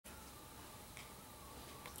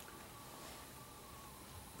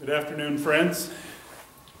Good afternoon, friends.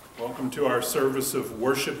 Welcome to our service of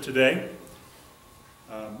worship today.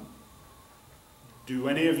 Do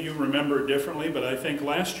any of you remember it differently? But I think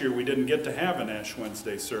last year we didn't get to have an Ash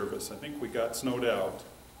Wednesday service. I think we got snowed out.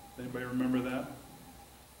 Anybody remember that?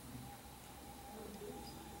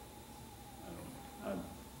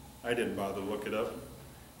 I didn't bother to look it up.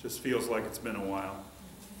 Just feels like it's been a while.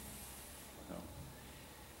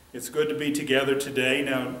 It's good to be together today.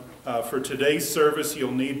 Now, for today's service,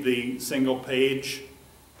 you'll need the single-page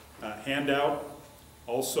handout.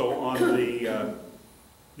 Also on the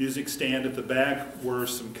music stand at the back were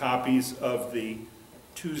some copies of the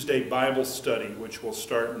Tuesday Bible study, which will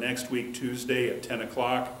start next week, Tuesday at 10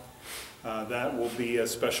 o'clock. That will be a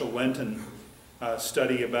special Lenten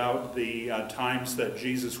study about the times that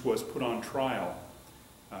Jesus was put on trial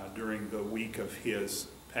during the week of his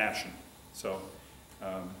passion. So,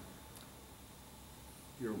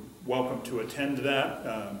 you're welcome to attend that,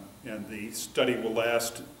 and the study will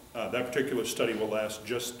last, that particular study will last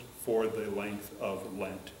just for the length of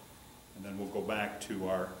Lent. And then we'll go back to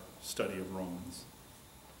our study of Romans.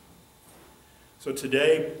 So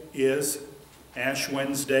today is Ash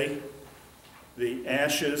Wednesday. The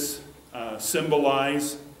ashes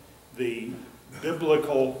symbolize the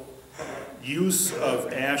biblical use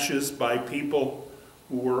of ashes by people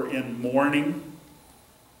who were in mourning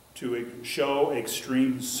to show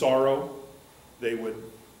extreme sorrow. They would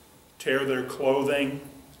tear their clothing,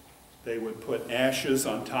 they would put ashes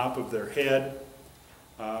on top of their head,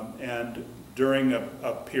 and during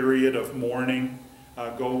a period of mourning,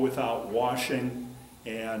 go without washing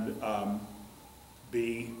and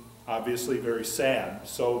be obviously very sad.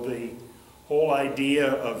 So the whole idea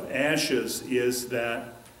of ashes is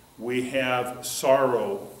that we have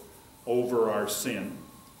sorrow over our sin,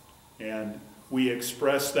 and we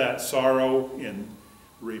express that sorrow in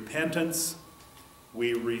repentance.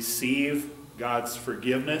 We receive God's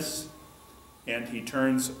forgiveness, and he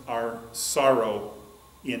turns our sorrow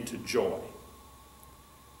into joy.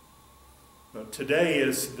 But today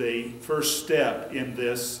is the first step in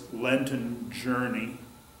this Lenten journey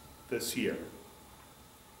this year.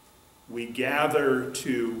 We gather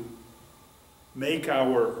to make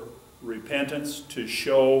our repentance, to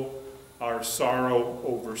show our sorrow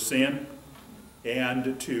over sin,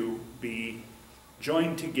 and to be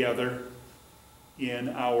joined together in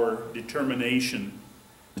our determination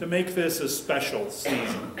to make this a special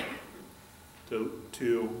season,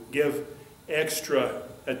 to give extra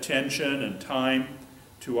attention and time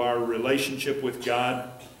to our relationship with God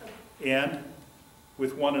and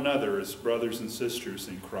with one another as brothers and sisters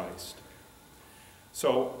in Christ.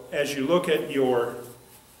 So as you look at your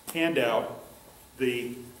handout,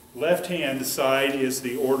 the left-hand side is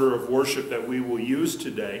the order of worship that we will use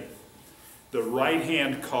today. The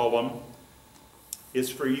right-hand column is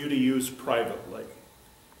for you to use privately.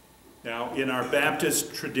 Now, in our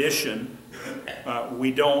Baptist tradition,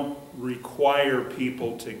 we don't require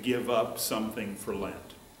people to give up something for Lent.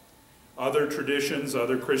 Other traditions,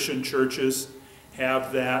 other Christian churches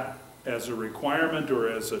have that as a requirement or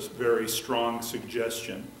as a very strong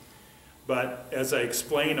suggestion. But as I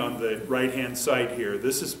explain on the right-hand side here,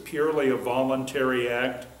 this is purely a voluntary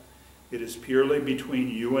act. It is purely between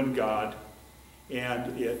you and God.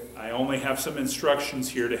 And I only have some instructions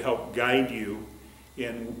here to help guide you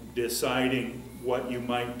in deciding what you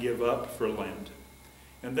might give up for Lent.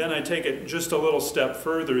 And then I take it just a little step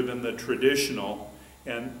further than the traditional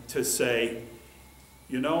and to say,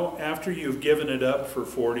 you know, after you've given it up for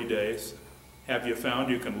 40 days, have you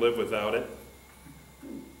found you can live without it?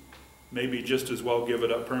 Maybe just as well give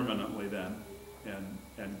it up permanently then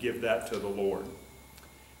and give that to the Lord.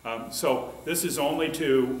 So this is only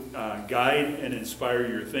to guide and inspire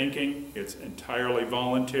your thinking. It's entirely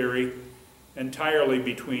voluntary, entirely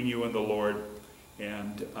between you and the Lord.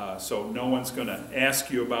 And so no one's going to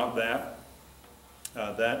ask you about that.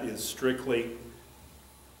 That is strictly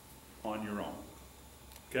on your own.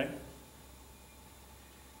 Okay?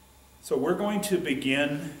 So we're going to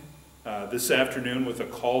begin this afternoon with a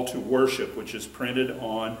call to worship, which is printed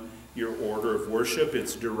on your order of worship.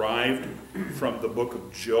 It's derived from the book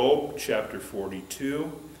of Job, chapter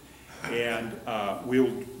 42, and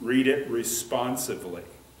we'll read it responsively.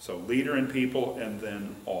 So leader and people, and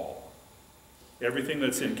then all. Everything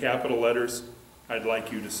that's in capital letters, I'd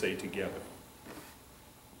like you to say together.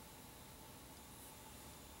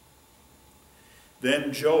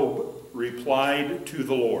 Then Job replied to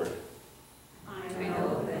the Lord, I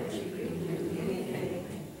know that you can do anything,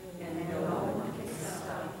 and no one can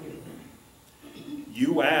stop you.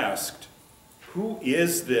 You asked, who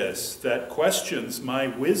is this that questions my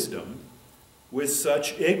wisdom with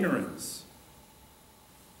such ignorance?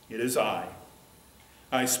 It is I.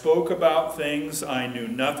 I spoke about things I knew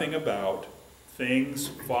nothing about, things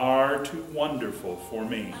far too wonderful for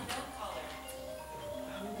me.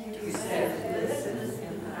 You said, listen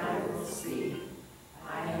and I will speak.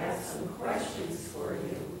 I have some questions for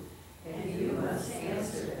you, and you must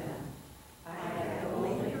answer them. I had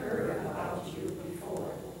only heard about you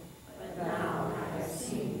before, but now I have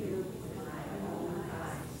seen you with my own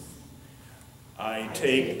eyes. I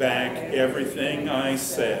take back everything I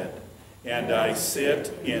said, and I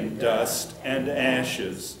sit in dust and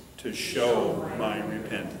ashes to show my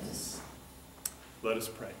repentance. Let us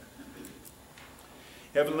pray.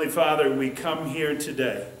 Heavenly Father, we come here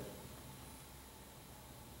today,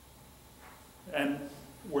 and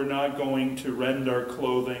we're not going to rend our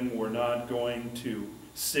clothing. We're not going to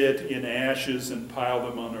sit in ashes and pile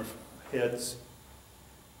them on our heads.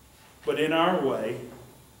 But in our way,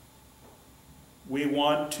 we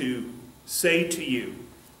want to say to you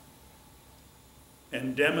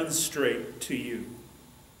and demonstrate to you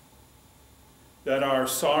that our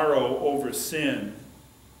sorrow over sin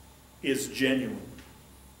is genuine.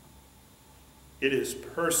 It is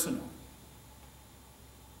personal.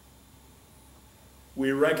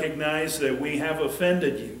 We recognize that we have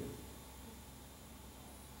offended you,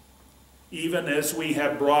 even as we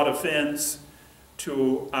have brought offense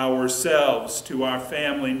to ourselves, to our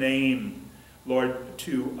family name, Lord,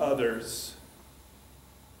 to others.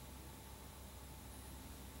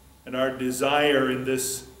 And our desire in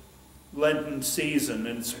this Lenten season,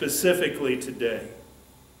 and specifically today,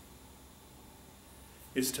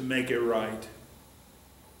 is to make it right,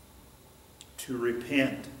 to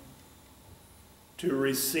repent, to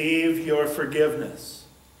receive your forgiveness,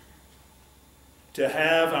 to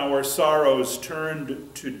have our sorrows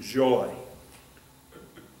turned to joy.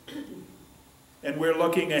 And we're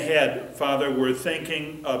looking ahead, Father. We're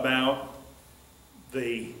thinking about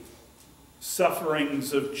the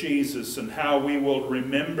sufferings of Jesus and how we will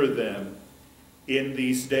remember them in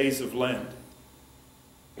these days of Lent.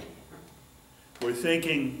 We're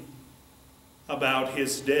thinking about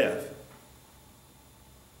his death,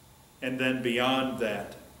 and then beyond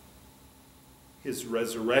that, his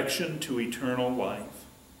resurrection to eternal life.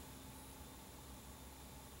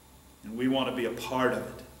 And we want to be a part of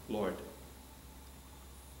it, Lord.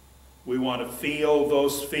 We want to feel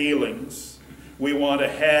those feelings. We want to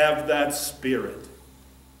have that spirit.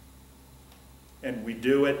 And we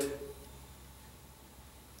do it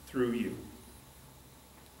through you.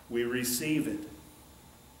 We receive it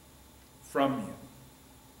from you.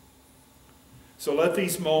 So let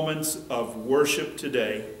these moments of worship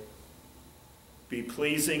today be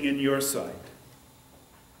pleasing in your sight.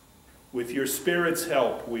 With your Spirit's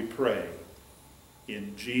help, we pray.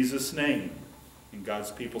 In Jesus' name. And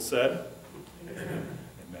God's people said? Amen.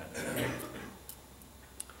 Amen.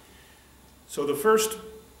 So the first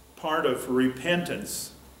part of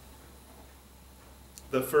repentance,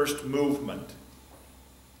 the first movement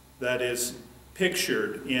that is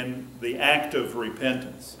pictured in the act of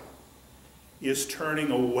repentance, is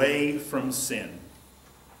turning away from sin.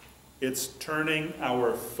 It's turning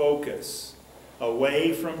our focus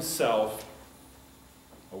away from self,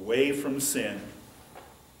 away from sin,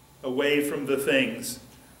 away from the things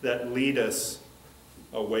that lead us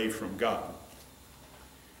away from God.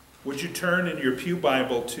 Would you turn in your pew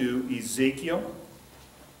Bible to Ezekiel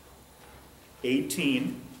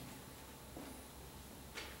 18,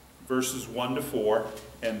 verses 1 to 4,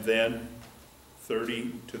 and then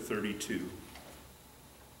 30 to 32.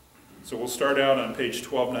 So we'll start out on page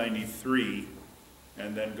 1293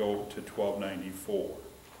 and then go to 1294.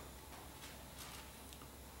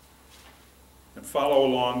 And follow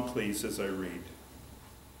along, please, as I read.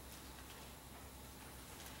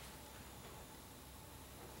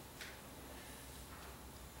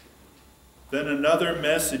 Then another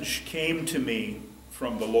message came to me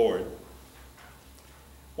from the Lord.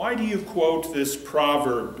 Why do you quote this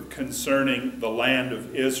proverb concerning the land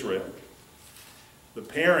of Israel? The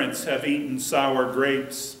parents have eaten sour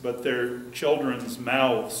grapes, but their children's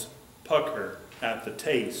mouths pucker at the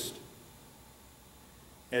taste.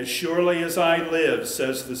 As surely as I live,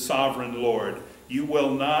 says the sovereign Lord, you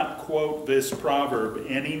will not quote this proverb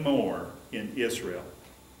anymore in Israel.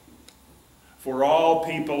 For all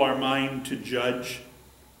people are mine to judge,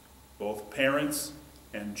 both parents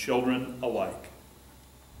and children alike.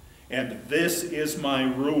 And this is my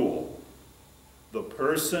rule. The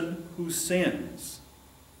person who sins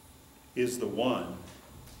is the one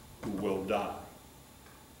who will die.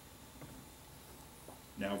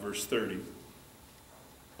 Now verse 30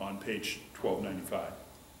 on page 1295.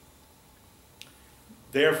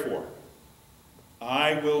 Therefore,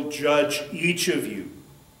 I will judge each of you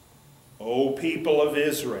O people of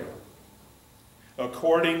Israel,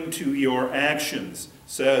 according to your actions,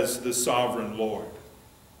 says the sovereign Lord.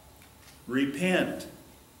 Repent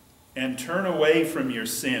and turn away from your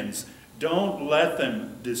sins. Don't let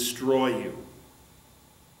them destroy you.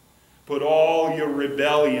 Put all your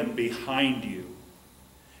rebellion behind you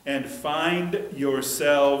and find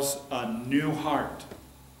yourselves a new heart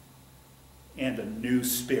and a new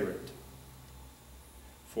spirit.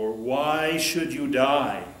 For why should you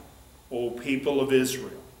die, O people of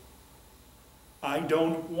Israel? I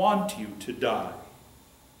don't want you to die,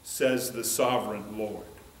 says the sovereign Lord.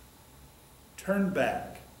 Turn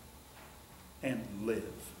back and live.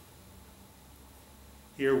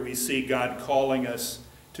 Here we see God calling us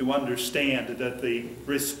to understand that the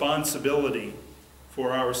responsibility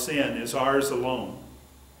for our sin is ours alone.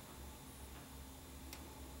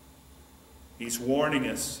 He's warning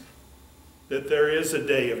us that there is a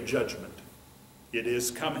day of judgment. It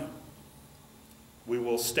is coming. We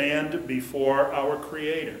will stand before our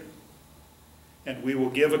Creator, and we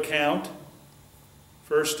will give account,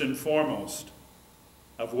 first and foremost,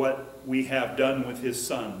 of what we have done with his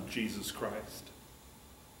Son, Jesus Christ,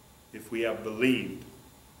 if we have believed,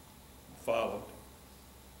 followed.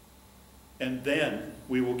 And then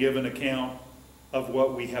we will give an account of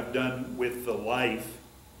what we have done with the life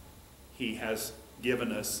he has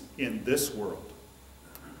given us in this world.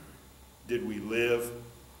 Did we live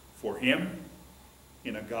for him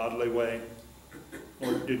in a godly way,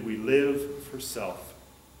 or did we live for self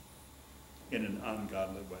in an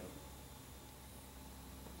ungodly way?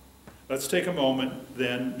 Let's take a moment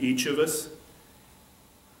then, each of us,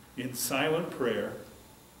 in silent prayer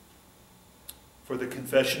for the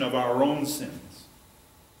confession of our own sins.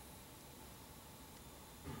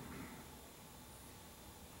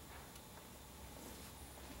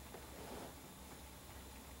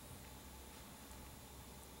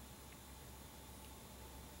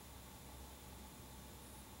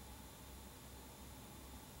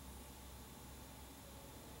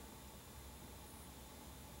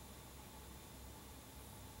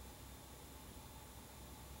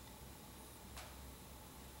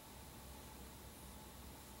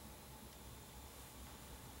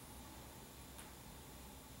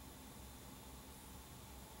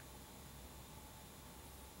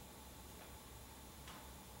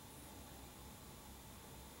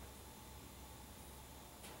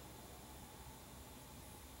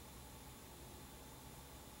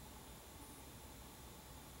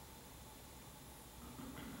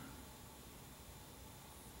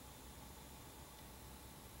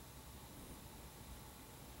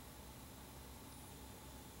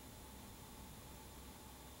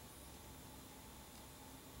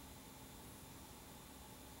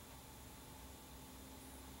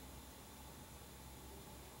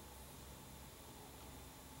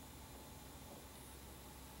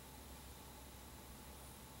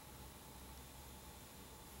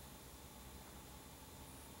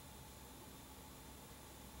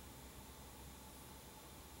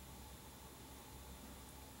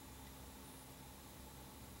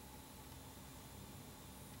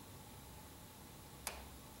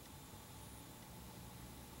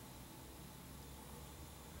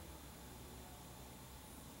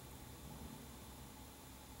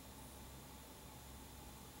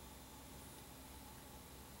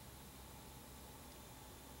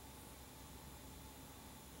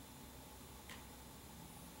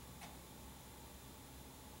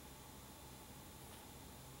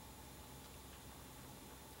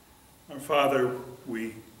 Our Father,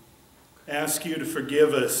 we ask you to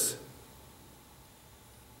forgive us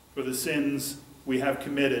for the sins we have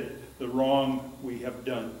committed, the wrong we have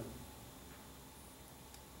done,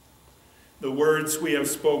 the words we have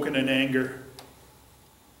spoken in anger,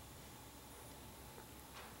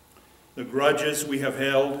 the grudges we have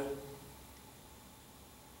held,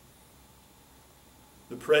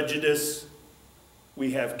 the prejudice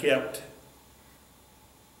we have kept,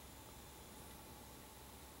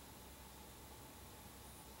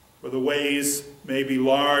 for the ways, maybe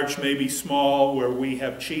large, maybe small, where we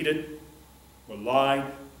have cheated or lied.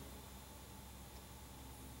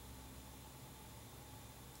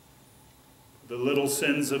 The little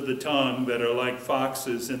sins of the tongue that are like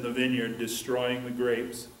foxes in the vineyard destroying the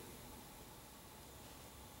grapes.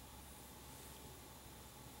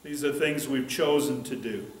 These are things we've chosen to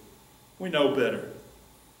do. We know better,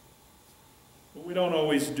 but we don't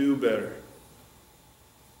always do better.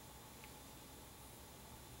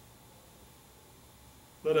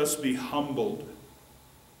 Let us be humbled,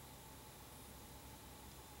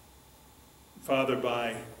 Father,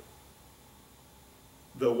 by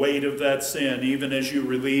the weight of that sin, even as you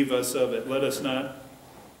relieve us of it. Let us not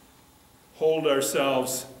hold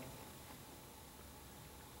ourselves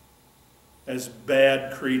as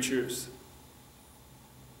bad creatures.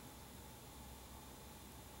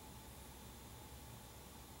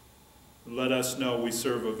 Let us know we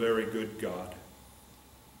serve a very good God.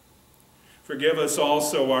 Forgive us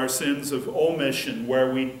also our sins of omission,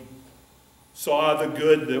 where we saw the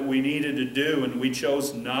good that we needed to do and we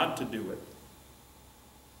chose not to do it.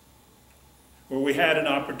 Where we had an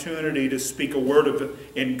opportunity to speak a word of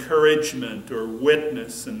encouragement or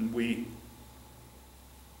witness and we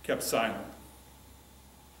kept silent.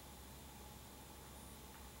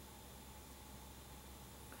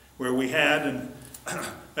 Where we had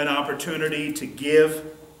an opportunity to give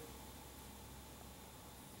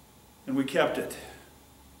and we kept it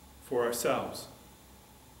for ourselves.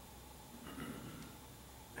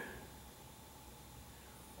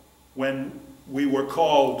 When we were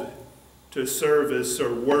called to service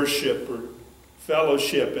or worship or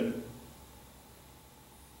fellowship and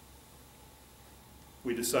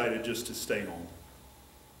we decided just to stay home.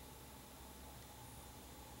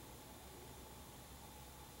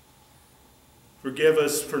 Forgive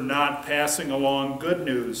us for not passing along good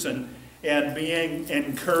news and being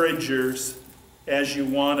encouragers as you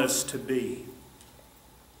want us to be.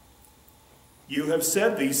 You have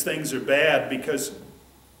said these things are bad because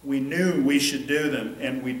we knew we should do them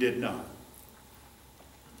and we did not.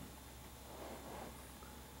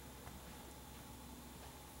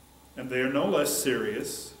 And they are no less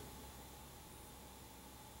serious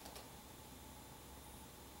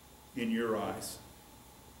in your eyes.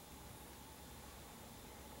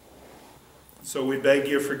 So we beg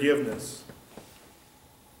your forgiveness.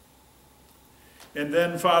 And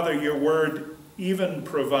then, Father, your word even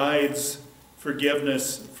provides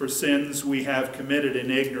forgiveness for sins we have committed in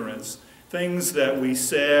ignorance. Things that we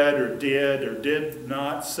said or did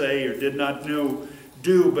not say or did not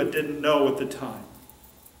do but didn't know at the time.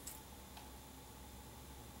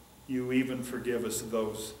 You even forgive us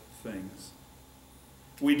those things.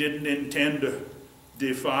 We didn't intend to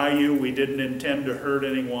defy you. We didn't intend to hurt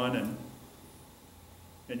anyone,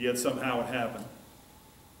 and yet somehow it happened.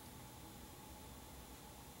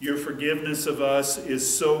 Your forgiveness of us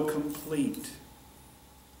is so complete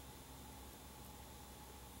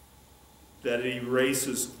that it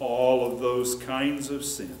erases all of those kinds of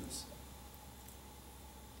sins.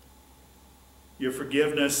 Your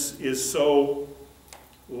forgiveness is so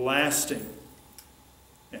lasting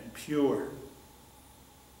and pure.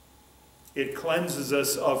 It cleanses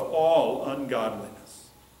us of all ungodliness.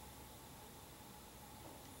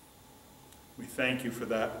 We thank you for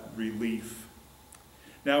that relief.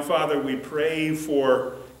 Now, Father, we pray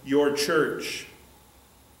for your church,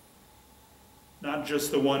 not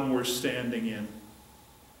just the one we're standing in,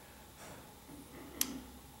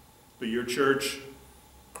 but your church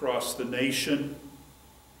across the nation,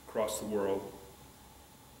 across the world.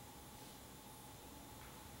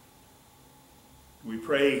 We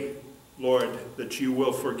pray, Lord, that you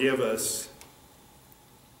will forgive us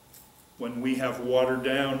when we have watered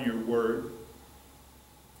down your word,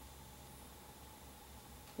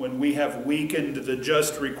 when we have weakened the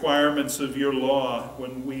just requirements of your law,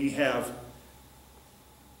 when we have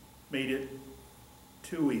made it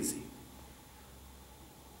too easy,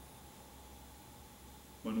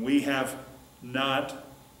 when we have not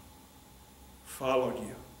followed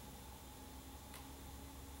you,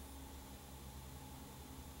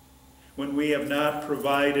 when we have not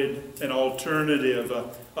provided an alternative,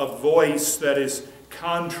 a voice that is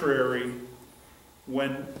contrary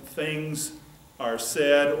when things are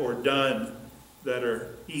said or done that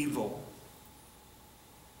are evil,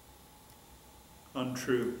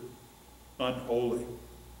 untrue, unholy.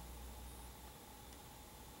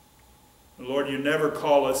 Lord, you never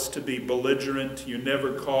call us to be belligerent. You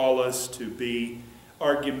never call us to be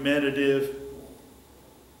argumentative.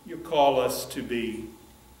 You call us to be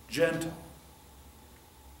gentle,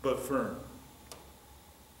 but firm.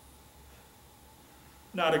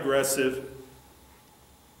 Not aggressive,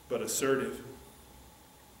 but assertive.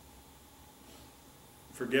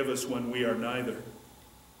 Forgive us when we are neither.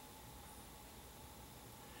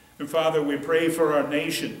 And Father, we pray for our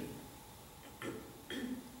nation.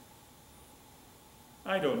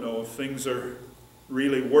 I don't know if things are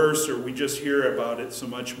really worse or we just hear about it so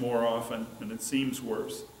much more often and it seems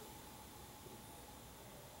worse.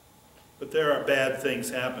 But there are bad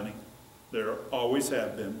things happening. There always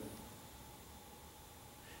have been.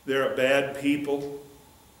 There are bad people.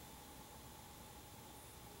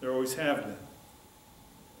 There always have been.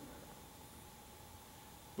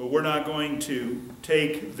 But we're not going to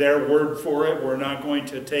take their word for it. We're not going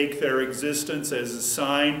to take their existence as a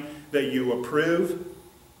sign that you approve.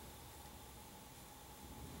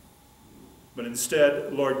 But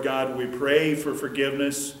instead, Lord God, we pray for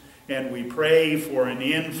forgiveness, and we pray for an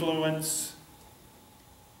influence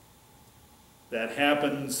that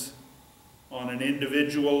happens on an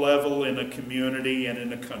individual level, in a community, and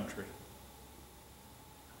in a country.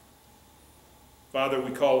 Father,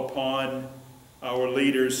 we call upon our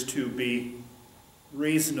leaders to be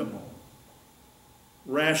reasonable,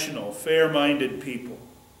 rational, fair-minded people.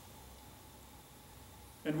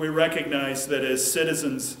 And we recognize that as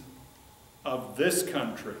citizens of this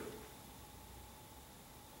country,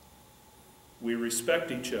 we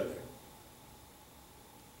respect each other.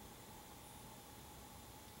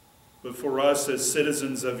 But for us as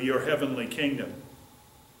citizens of your heavenly kingdom,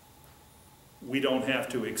 we don't have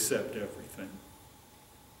to accept everything.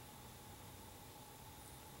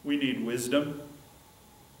 We need wisdom.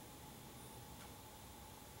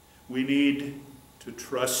 We need to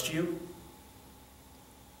trust you.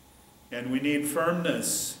 And we need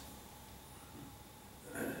firmness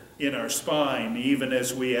in our spine, even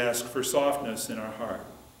as we ask for softness in our heart.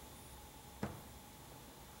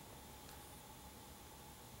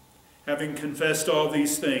 Having confessed all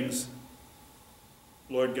these things,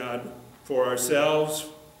 Lord God, for ourselves,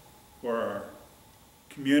 for our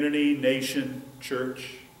community, nation,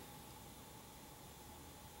 church,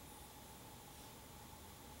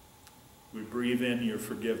 we breathe in your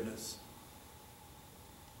forgiveness.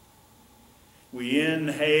 We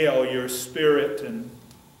inhale your spirit and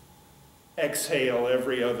exhale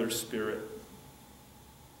every other spirit.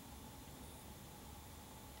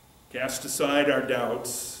 Cast aside our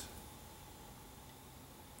doubts.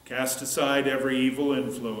 Cast aside every evil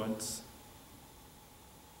influence.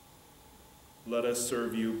 Let us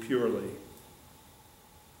serve you purely,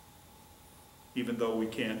 even though we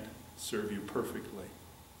can't serve you perfectly.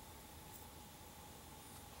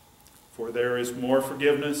 For there is more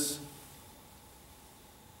forgiveness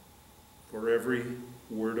for every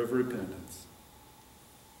word of repentance.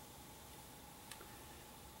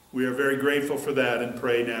 We are very grateful for that and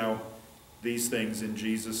pray now these things in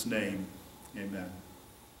Jesus' name. Amen.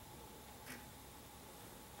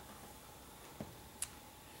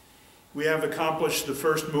 We have accomplished the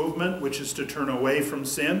first movement, which is to turn away from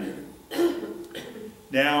sin.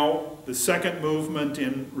 Now, the second movement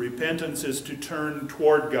in repentance is to turn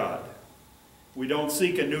toward God. We don't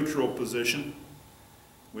seek a neutral position.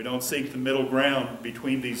 We don't seek the middle ground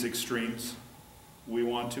between these extremes. We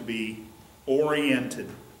want to be oriented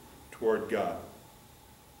toward God.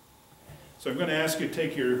 So I'm going to ask you to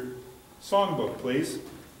take your songbook, please,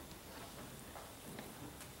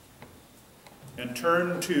 and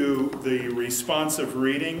turn to the responsive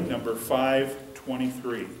reading, number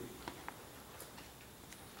 523.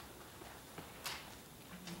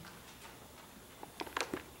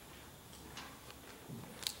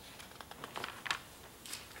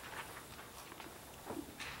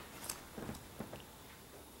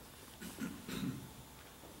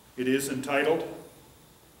 It is entitled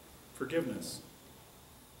Forgiveness.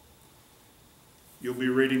 You'll be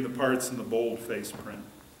reading the parts in the bold-face print.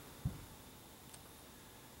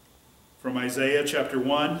 From Isaiah chapter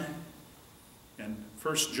 1 and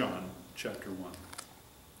 1 John chapter 1.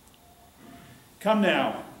 Come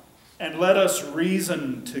now, and let us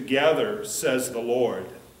reason together, says the Lord.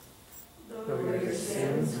 Though your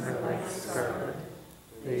sins are like scarlet,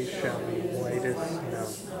 they shall be white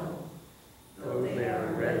as snow. Though they are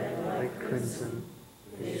red like crimson,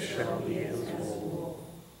 they shall be as wool.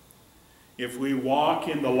 If we walk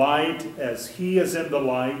in the light as he is in the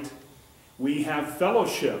light, we have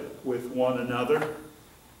fellowship with one another,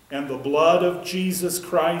 and the blood of Jesus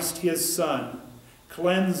Christ, his Son,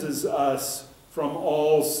 cleanses us from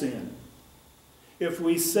all sin. If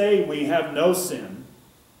we say we have no sin,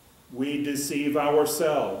 we deceive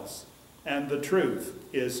ourselves, and the truth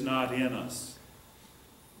is not in us.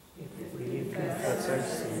 If we confess our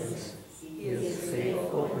sins, he is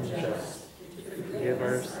faithful and just to forgive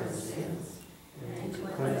our sins and to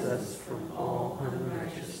cleanse us from all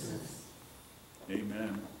unrighteousness.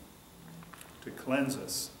 Amen. To cleanse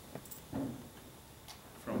us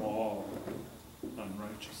from all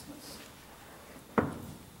unrighteousness.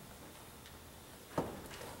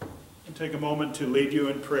 I'll take a moment to lead you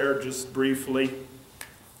in prayer just briefly.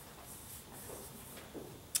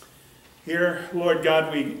 Here, Lord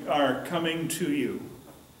God, we are coming to you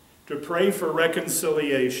to pray for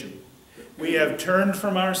reconciliation. We have turned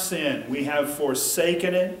from our sin. We have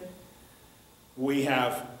forsaken it. We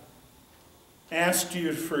have asked you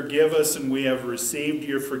to forgive us, and we have received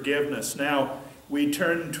your forgiveness. Now we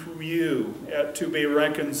turn to you to be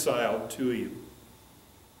reconciled to you.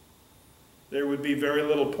 There would be very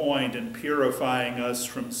little point in purifying us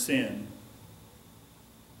from sin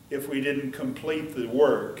if we didn't complete the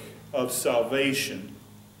work of salvation,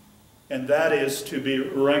 and that is to be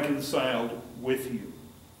reconciled with you.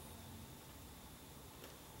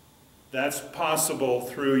 That's possible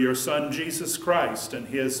through your Son, Jesus Christ, and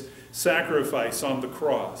his sacrifice on the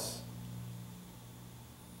cross.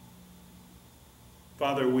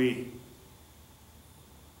 Father, we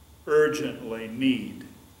urgently need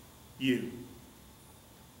you.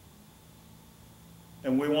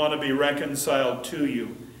 And we want to be reconciled to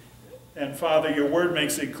you. And Father, your word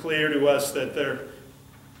makes it clear to us that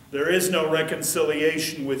there is no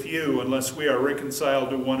reconciliation with you unless we are reconciled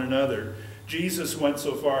to one another. Jesus went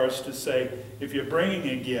so far as to say, if you're bringing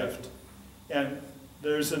a gift and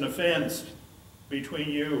there's an offense between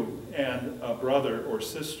you and a brother or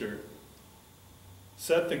sister,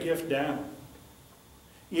 set the gift down.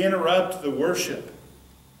 Interrupt the worship.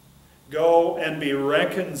 Go and be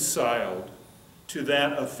reconciled to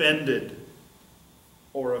that offended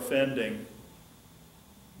or offending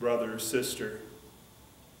brother or sister,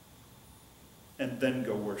 and then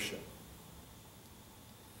go worship.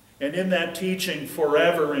 And in that teaching,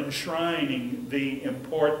 forever enshrining the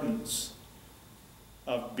importance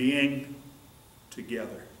of being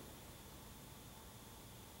together.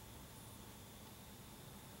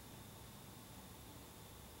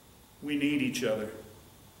 We need each other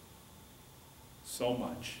so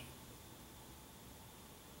much.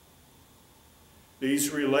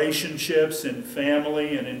 These relationships in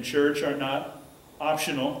family and in church are not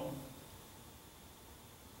optional.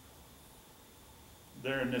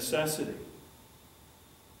 They're a necessity.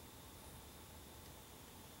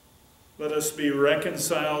 Let us be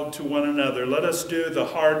reconciled to one another. Let us do the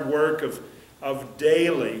hard work of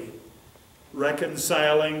daily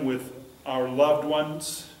reconciling with our loved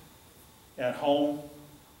ones at home,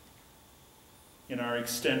 in our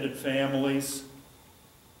extended families,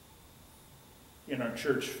 in our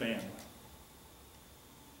church family.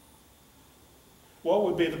 What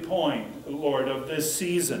would be the point, Lord, of this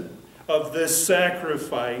season, of this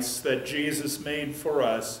sacrifice that Jesus made for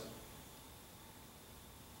us,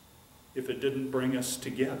 if it didn't bring us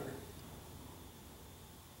together?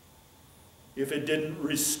 If it didn't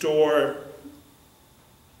restore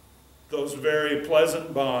those very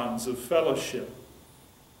pleasant bonds of fellowship?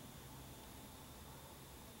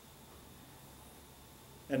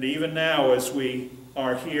 And even now, as we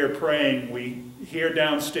are here praying, we hear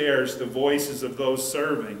downstairs the voices of those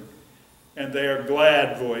serving, and they are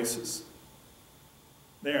glad voices.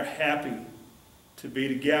 They are happy to be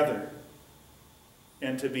together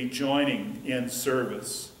and to be joining in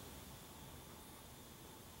service.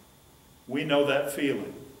 We know that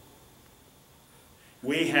feeling.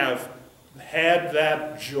 We have had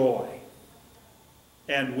that joy,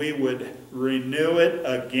 and we would renew it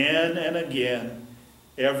again and again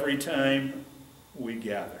every time we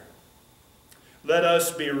gather. Let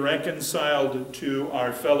us be reconciled to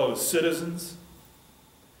our fellow citizens.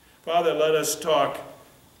 Father, let us talk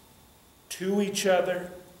to each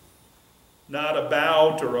other, not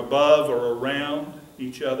about or above or around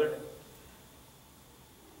each other.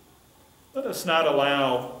 Let us not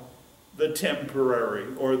allow the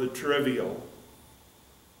temporary or the trivial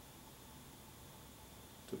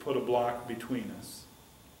to put a block between us.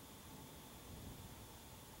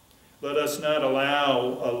 Let us not allow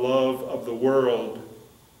a love of the world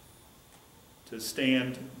to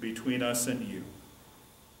stand between us and you.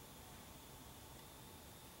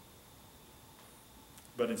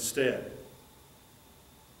 But instead,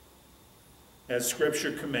 as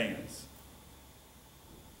Scripture commands,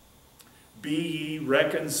 be ye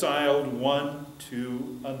reconciled one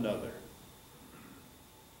to another.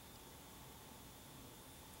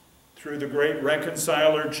 Through the great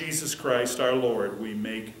reconciler, Jesus Christ our Lord, we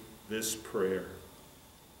make this prayer.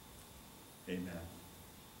 Amen.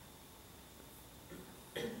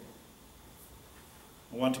 I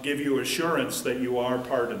want to give you assurance that you are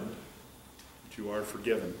pardoned, that you are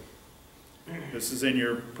forgiven. This is in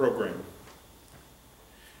your program.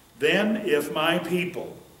 Then, if my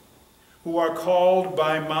people, who are called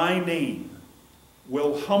by my name,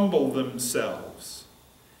 will humble themselves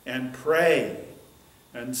and pray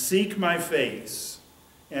and seek my face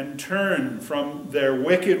and turn from their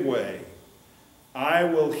wicked way, I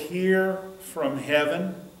will hear from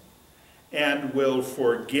heaven and will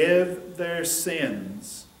forgive their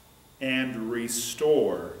sins and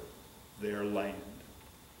restore their land.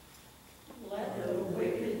 Let the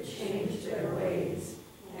wicked change their ways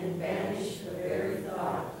and banish the very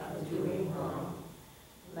thought of doing wrong.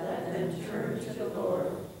 Let them turn to the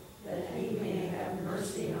Lord, that he may have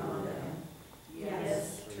mercy on them.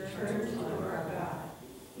 Yes, turn to our God.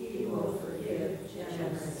 He will forgive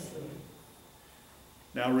generously.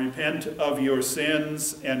 Now repent of your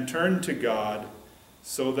sins and turn to God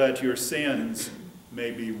so that your sins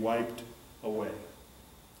may be wiped away.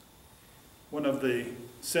 One of the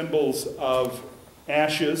symbols of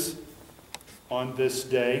ashes on this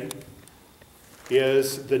day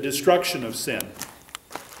is the destruction of sin.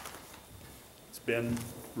 It's been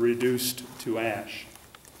reduced to ash.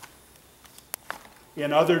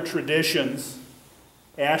 In other traditions,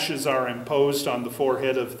 ashes are imposed on the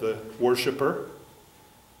forehead of the worshiper,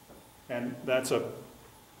 and that's a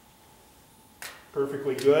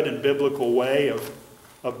perfectly good and biblical way of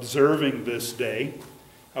observing this day.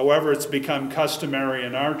 However, it's become customary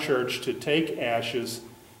in our church to take ashes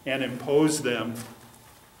and impose them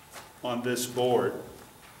on this board.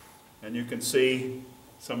 And you can see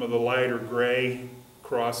some of the lighter gray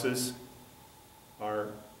crosses are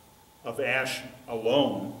of ash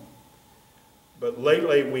alone. But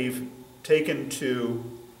lately we've taken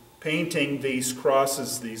to painting these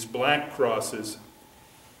crosses, these black crosses,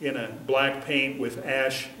 in a black paint with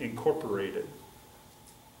ash incorporated.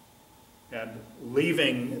 And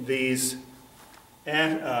leaving these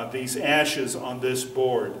ashes on this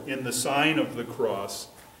board in the sign of the cross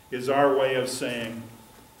is our way of saying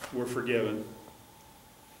we're forgiven.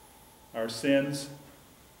 Our sins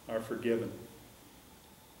are forgiven.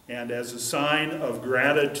 And as a sign of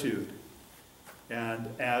gratitude and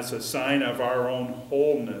as a sign of our own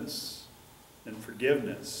wholeness and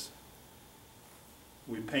forgiveness,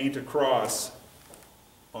 we paint a cross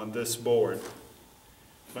on this board.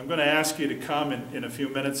 So I'm going to ask you to come in a few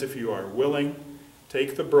minutes if you are willing.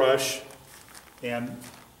 Take the brush and,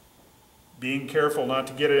 being careful not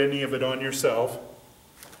to get any of it on yourself,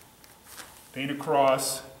 paint a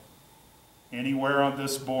cross anywhere on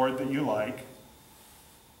this board that you like.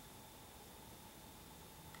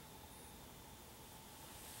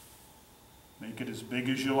 Make it as big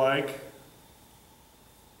as you like.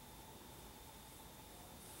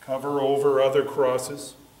 Cover over other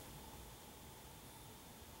crosses.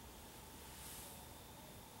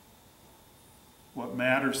 What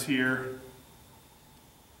matters here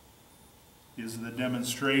is the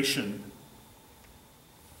demonstration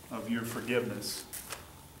of your forgiveness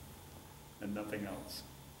and nothing else.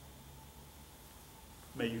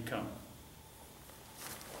 May you come.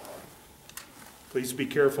 Please be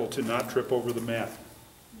careful to not trip over the mat.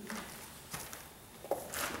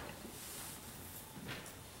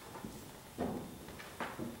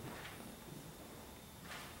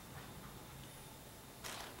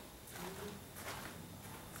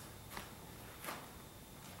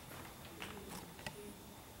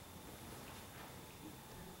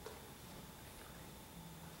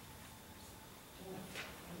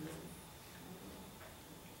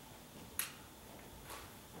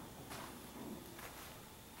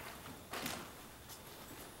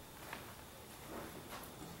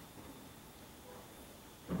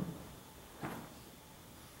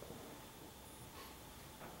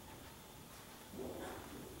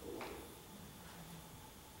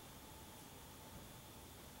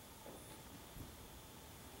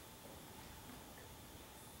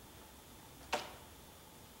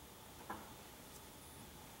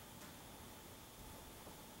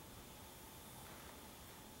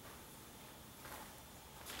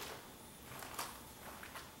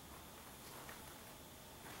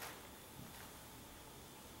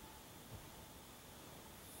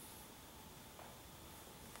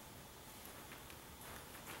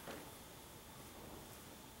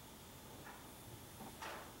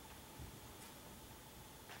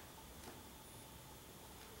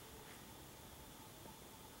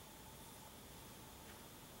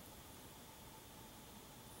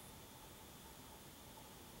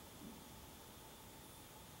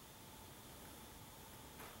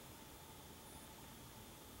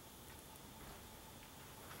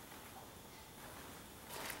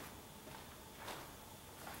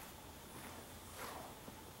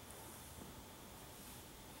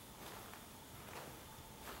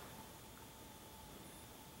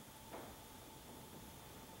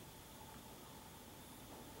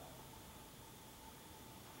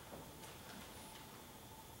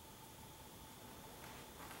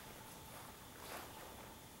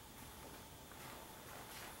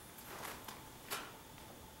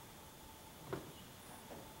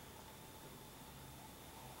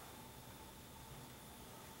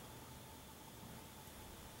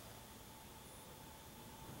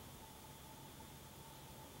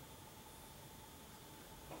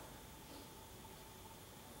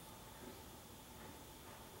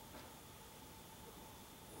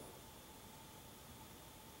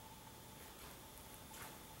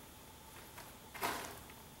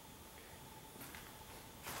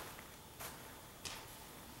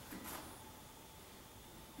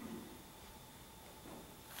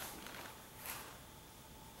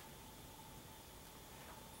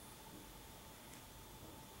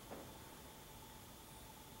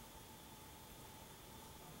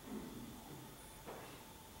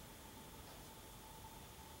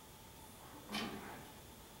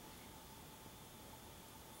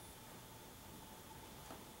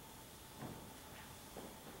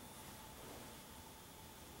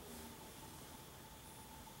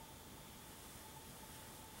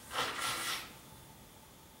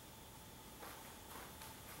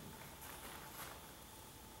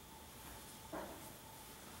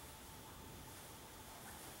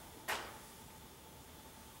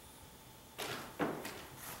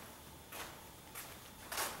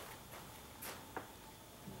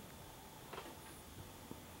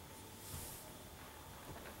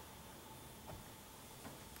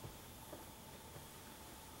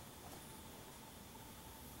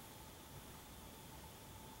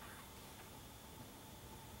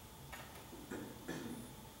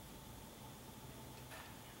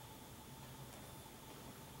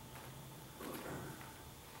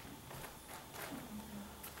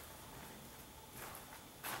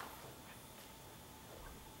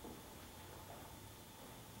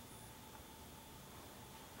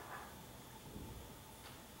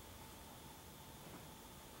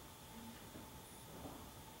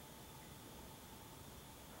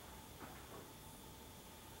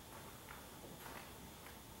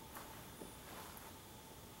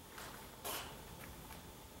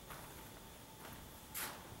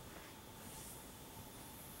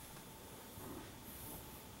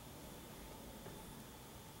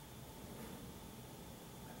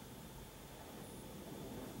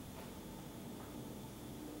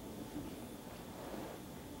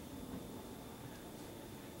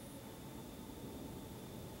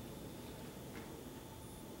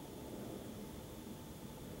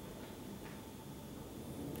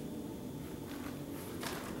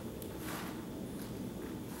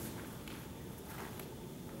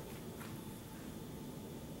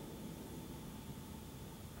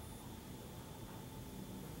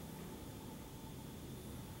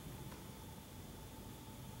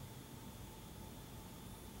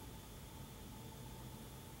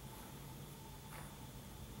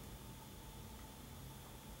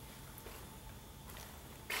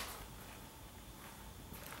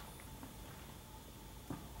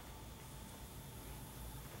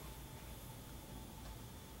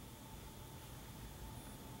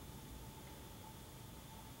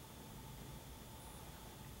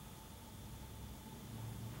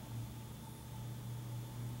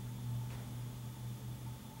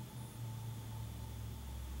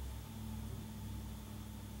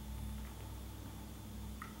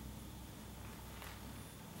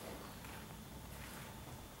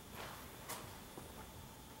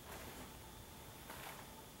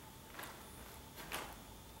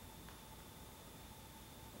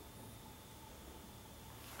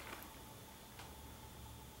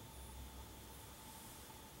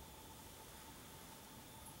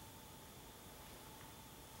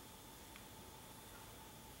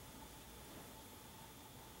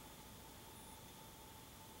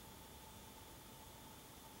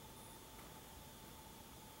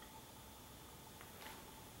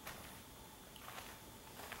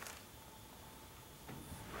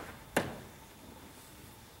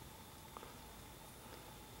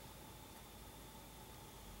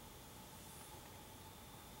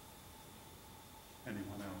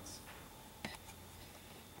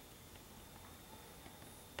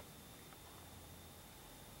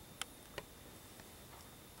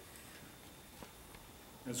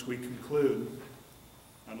 As we conclude,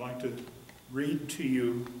 I'd like to read to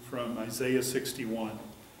you from Isaiah 61.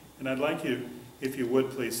 And I'd like you, if you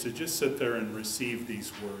would please, to just sit there and receive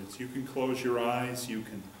these words. You can close your eyes, you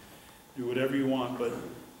can do whatever you want, but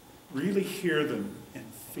really hear them and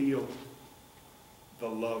feel the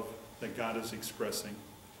love that God is expressing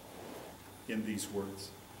in these words.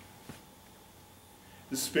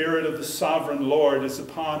 The Spirit of the Sovereign Lord is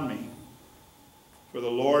upon me, for the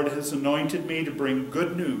Lord has anointed me to bring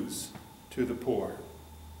good news to the poor.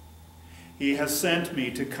 He has sent me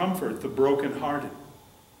to comfort the brokenhearted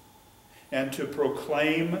and to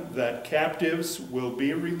proclaim that captives will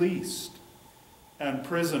be released and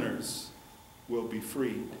prisoners will be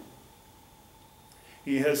freed.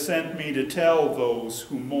 He has sent me to tell those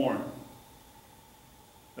who mourn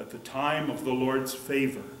that the time of the Lord's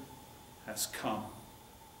favor has come,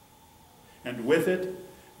 and with it,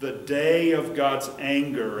 the day of God's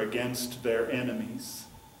anger against their enemies.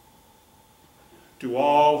 To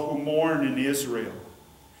all who mourn in Israel,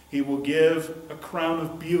 he will give a crown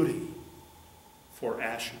of beauty for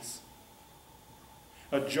ashes,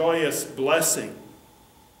 a joyous blessing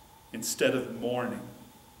instead of mourning,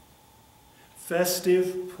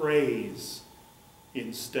 festive praise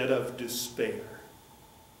instead of despair.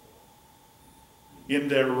 In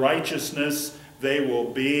their righteousness, they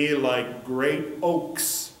will be like great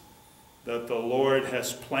oaks that the Lord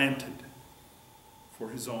has planted for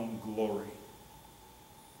his own glory.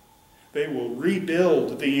 They will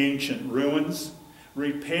rebuild the ancient ruins,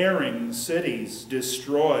 repairing cities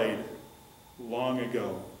destroyed long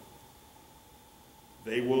ago.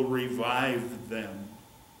 They will revive them,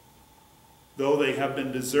 though they have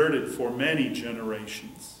been deserted for many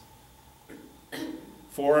generations.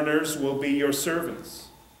 Foreigners will be your servants.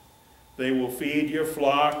 They will feed your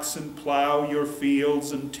flocks and plow your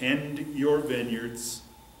fields and tend your vineyards.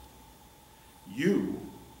 You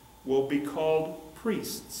will be called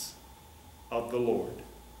priests of the Lord,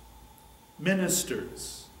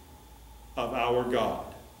 ministers of our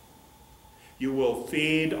God. You will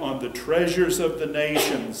feed on the treasures of the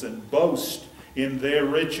nations and boast in their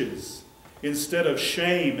riches. Instead of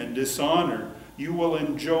shame and dishonor, you will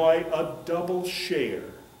enjoy a double share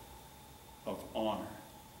of honor.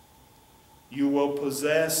 You will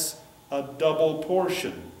possess a double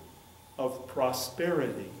portion of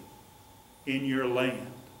prosperity in your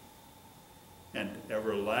land, and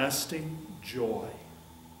everlasting joy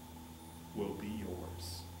will be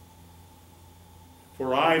yours.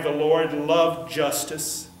 For I, the Lord, love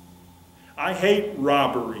justice. I hate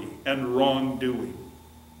robbery and wrongdoing.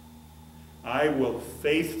 I will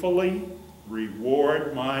faithfully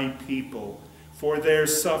reward my people for their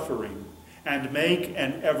suffering and make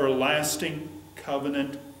an everlasting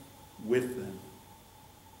covenant with them.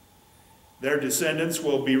 Their descendants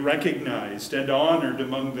will be recognized and honored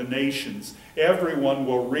among the nations. Everyone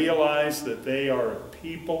will realize that they are a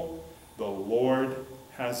people the Lord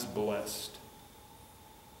has blessed.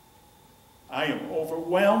 I am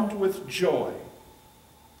overwhelmed with joy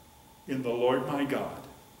in the Lord my God,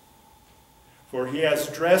 for he has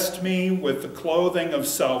dressed me with the clothing of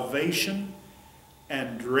salvation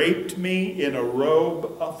and draped me in a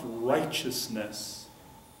robe of righteousness.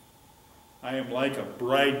 I am like a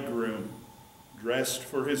bridegroom dressed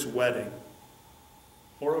for his wedding,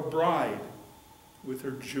 or a bride with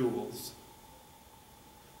her jewels.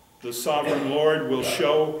 The sovereign Lord will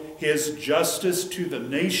show his justice to the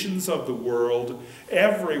nations of the world.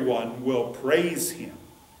 Everyone will praise him.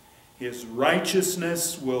 His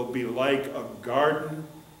righteousness will be like a garden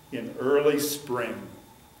in early spring,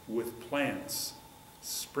 with plants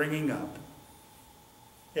springing up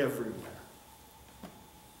everywhere.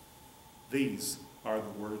 These are the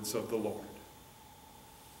words of the Lord.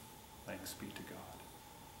 Thanks be to God.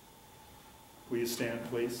 Will you stand,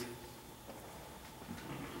 please?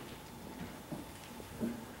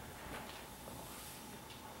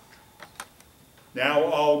 Now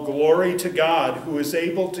all glory to God, who is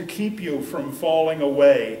able to keep you from falling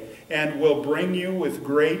away and will bring you with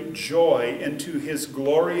great joy into his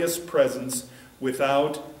glorious presence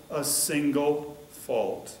without a single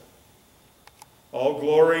fault. All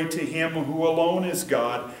glory to him who alone is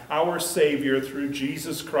God, our Savior, through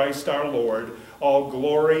Jesus Christ our Lord. All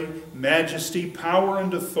glory, majesty, power,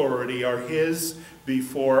 and authority are his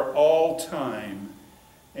before all time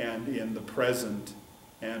and in the present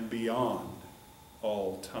and beyond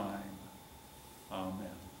all time.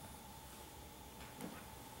 Amen.